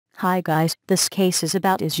Hi guys, this case is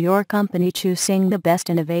about is your company choosing the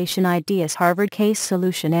best innovation ideas? Harvard Case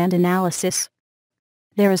Solution and Analysis.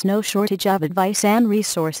 There is no shortage of advice and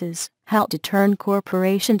resources, how to turn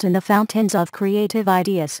corporations into fountains of creative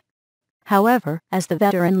ideas. However, as the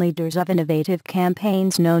veteran leaders of innovative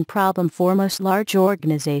campaigns, known problem for most large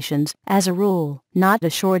organizations, as a rule, not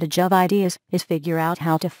a shortage of ideas, is figure out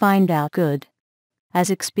how to find out good. As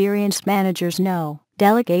experienced managers know,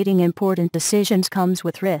 delegating important decisions comes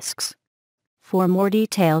with risks. For more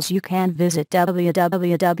details you can visit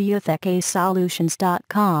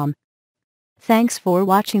www.TheCaseSolutions.com. Thanks for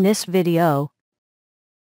watching this video.